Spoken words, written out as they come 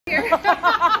I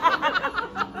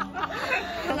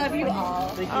love you all.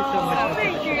 Thank you so much.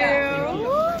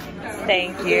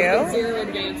 Thank you. Zero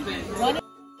advancement.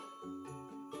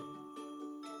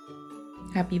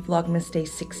 Happy Vlogmas Day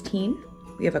 16.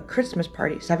 We have a Christmas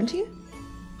party. 17?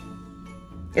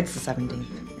 It's the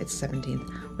 17th. It's the 17th.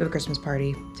 We have a Christmas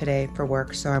party today for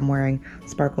work, so I'm wearing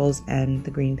sparkles and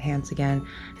the green pants again,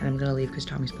 and I'm gonna leave because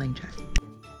Tommy's playing chess.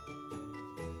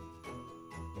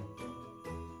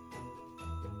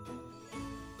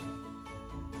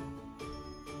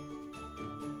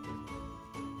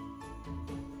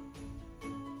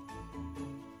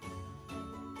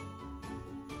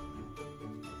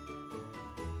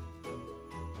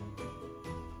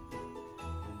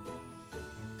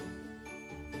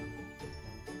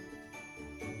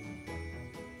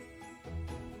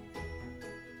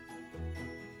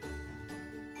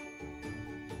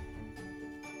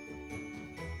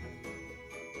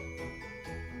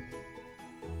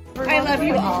 I love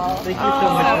you all. Thank you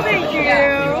so much. Thank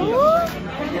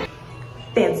you.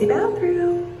 Fancy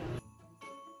bathroom.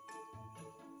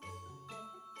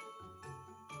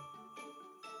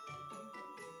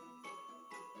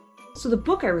 So the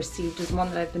book I received is one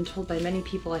that I've been told by many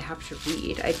people I have to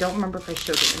read. I don't remember if I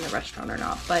showed it in the restaurant or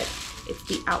not, but it's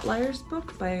The Outliers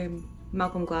book by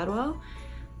Malcolm Gladwell.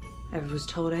 I was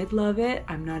told I'd love it.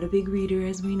 I'm not a big reader,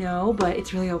 as we know, but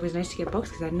it's really always nice to get books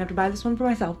because I didn't have to buy this one for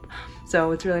myself.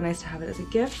 So it's really nice to have it as a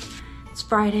gift. It's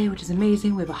Friday, which is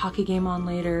amazing. We have a hockey game on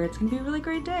later. It's gonna be a really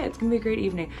great day. It's gonna be a great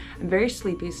evening. I'm very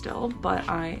sleepy still, but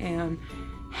I am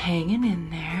hanging in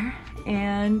there.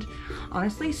 And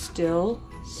honestly, still,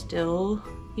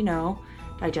 you know,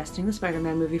 digesting the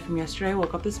Spider-Man movie from yesterday. I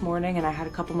woke up this morning and I had a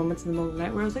couple moments in the middle of the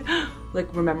night where I was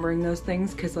like remembering those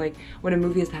things, because like when a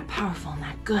movie is that powerful and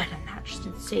that good and that just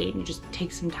insane, you just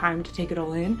take some time to take it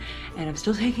all in, and I'm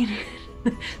still taking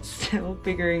it, still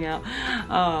figuring out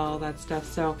all that stuff.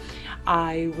 So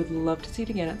I would love to see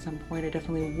it again at some point. I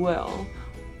definitely will,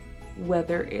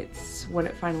 whether it's when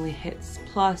it finally hits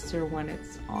Plus or when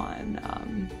it's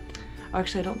on,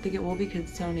 actually I don't think it will be because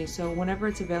it's Sony, so whenever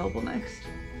it's available next.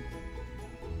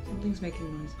 Something's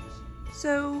making noises.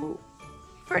 So,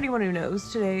 for anyone who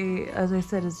knows, today, as I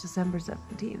said, is December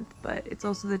 17th, but it's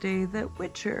also the day that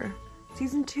Witcher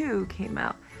Season 2 came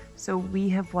out. So we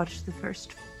have watched the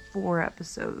first 4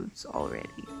 episodes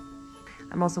already.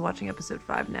 I'm also watching episode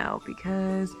 5 now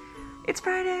because it's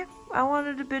Friday. I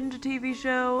wanted to binge a TV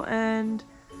show, and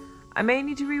I may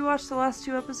need to rewatch the last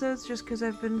 2 episodes just because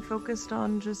I've been focused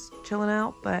on just chilling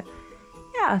out, but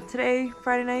yeah, today,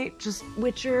 Friday night, just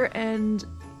Witcher, and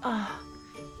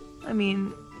I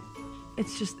mean,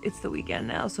 it's the weekend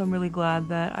now, so I'm really glad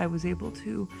that I was able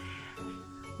to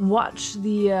watch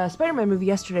the Spider-Man movie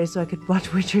yesterday so I could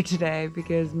watch Witcher today,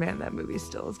 because man, that movie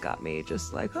still has got me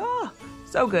just like,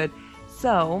 so good.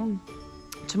 So,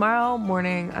 tomorrow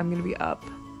morning I'm gonna be up,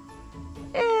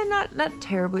 not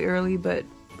terribly early, but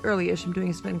early-ish. I'm doing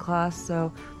a spin class,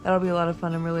 so that'll be a lot of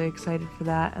fun. I'm really excited for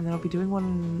that, and then I'll be doing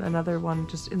another one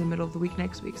just in the middle of the week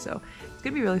next week, so it's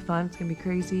gonna be really fun. It's gonna be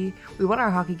crazy. We won our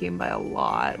hockey game by a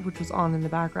lot, which was on in the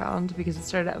background because it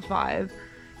started at 5.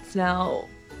 It's now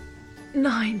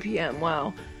 9 p.m.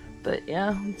 Wow. But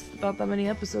yeah, it's about that many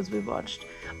episodes we've watched.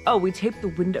 Oh, we taped the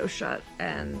window shut,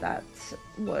 and that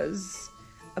was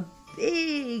a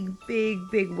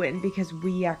big win, because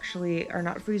we actually are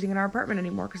not freezing in our apartment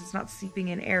anymore because it's not seeping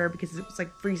in air, because it was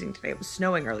like freezing today. It was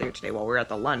snowing earlier today while we were at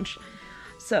the lunch.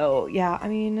 So yeah, I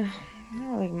mean, I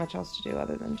don't really have much else to do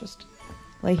other than just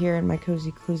lay here in my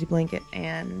cozy blanket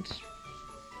and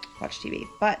watch TV.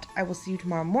 But I will see you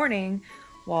tomorrow morning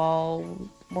while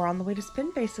we're on the way to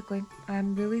spin, basically.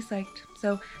 I'm really psyched.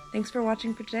 So thanks for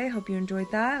watching for today. I hope you enjoyed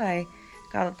that. I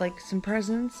got like some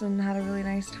presents and had a really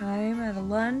nice time at a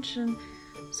lunch, and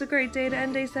it's a great day to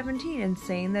end day 17.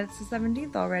 Insane that it's the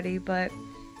 17th already, but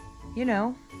you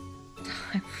know,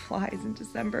 time flies in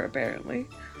December apparently.